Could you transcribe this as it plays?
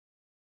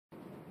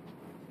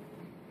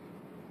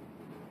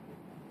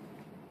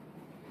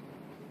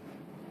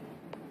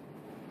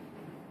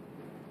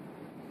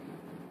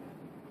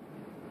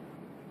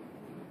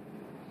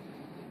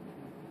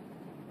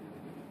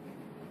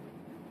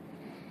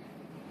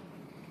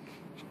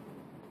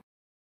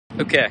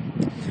Okay,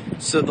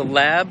 so the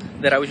lab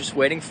that I was just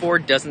waiting for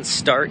doesn't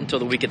start until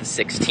the week of the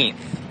 16th.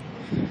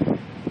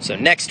 So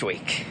next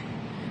week,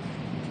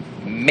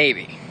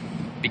 maybe,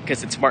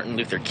 because it's Martin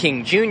Luther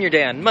King Jr.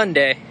 Day on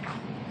Monday.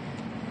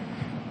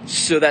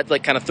 So that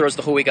kind of throws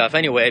the whole week off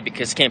anyway,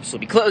 because campus will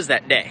be closed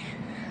that day.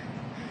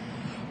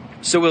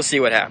 So we'll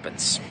see what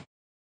happens.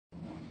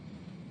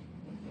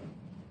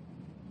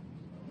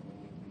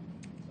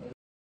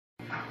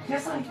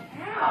 Yes, I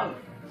have.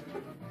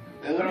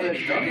 They literally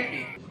have done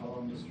it.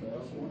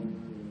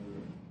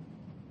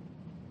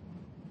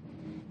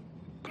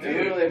 They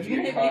literally have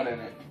you caught in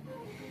it.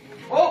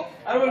 Oh,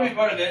 I don't want to be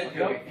part of it.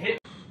 Okay.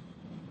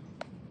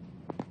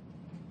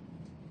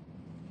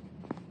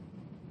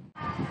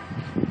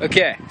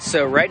 Okay,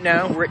 so right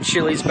now we're at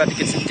Chili's about to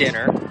get some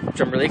dinner,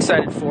 which I'm really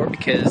excited for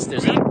because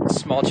there's a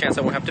small chance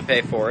I won't have to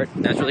pay for it.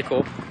 That's really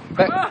cool.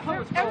 But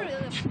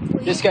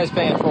this guy's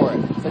paying for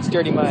it. That's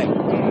Dirty Mike.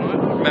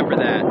 Remember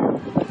that.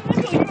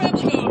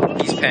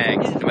 He's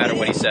paying, no matter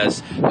what he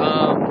says.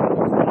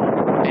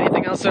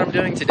 Anything else that I'm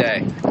doing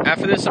today?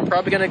 After this, I'm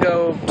probably going to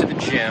go to the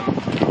gym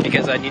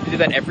because I need to do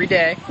that every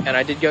day, and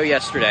I did go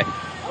yesterday.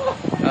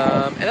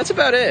 And that's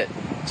about it.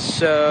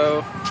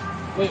 So,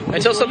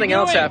 until something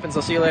else happens,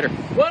 I'll see you later.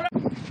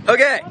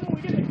 Okay,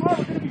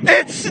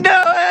 it's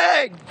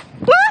snowing!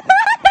 Woo!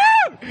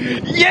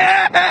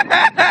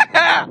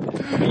 Yeah!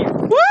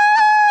 Woo!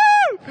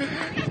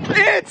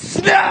 It's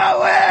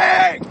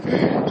snowing!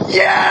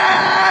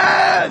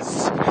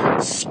 Yes!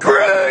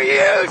 Screw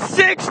you,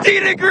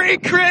 60-degree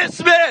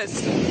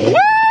Christmas! Woo!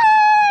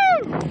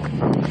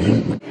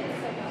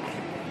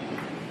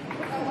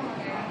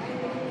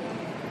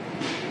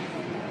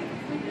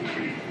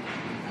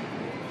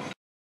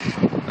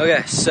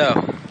 Okay,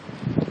 so,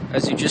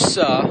 as you just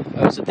saw,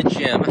 I was at the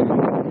gym,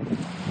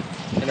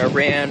 and I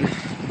ran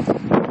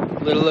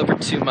a little over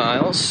 2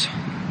 miles,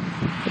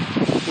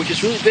 which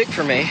is really big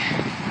for me,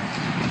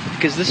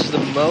 because this is the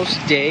most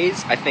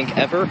days, I think,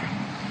 ever,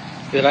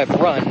 that I've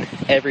run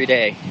every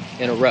day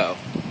in a row.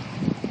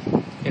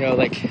 You know,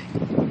 like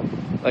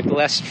the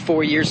last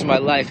 4 years of my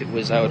life,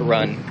 I would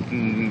run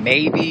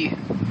maybe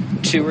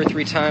 2 or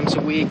 3 times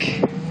a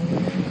week,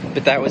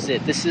 but that was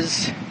it. This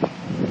is,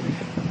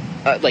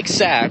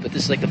 sad, but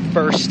this is like the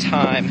first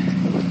time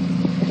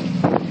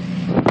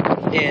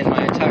in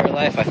my entire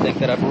life, I think,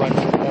 that I've run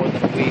for more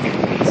than a week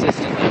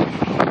consistently.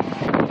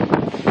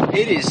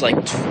 It is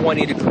like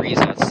 20 degrees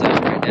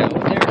outside right now,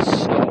 and there's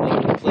snow all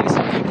over the place,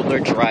 and people are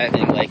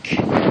driving like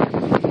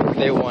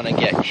they want to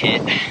get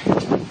hit.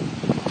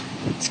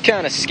 It's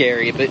kind of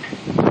scary, but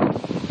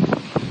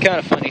kind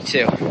of funny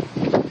too.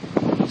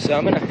 So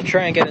I'm gonna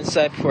try and get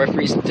inside before I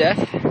freeze to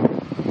death,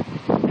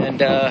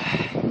 and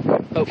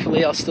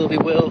hopefully I'll still be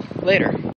Will later.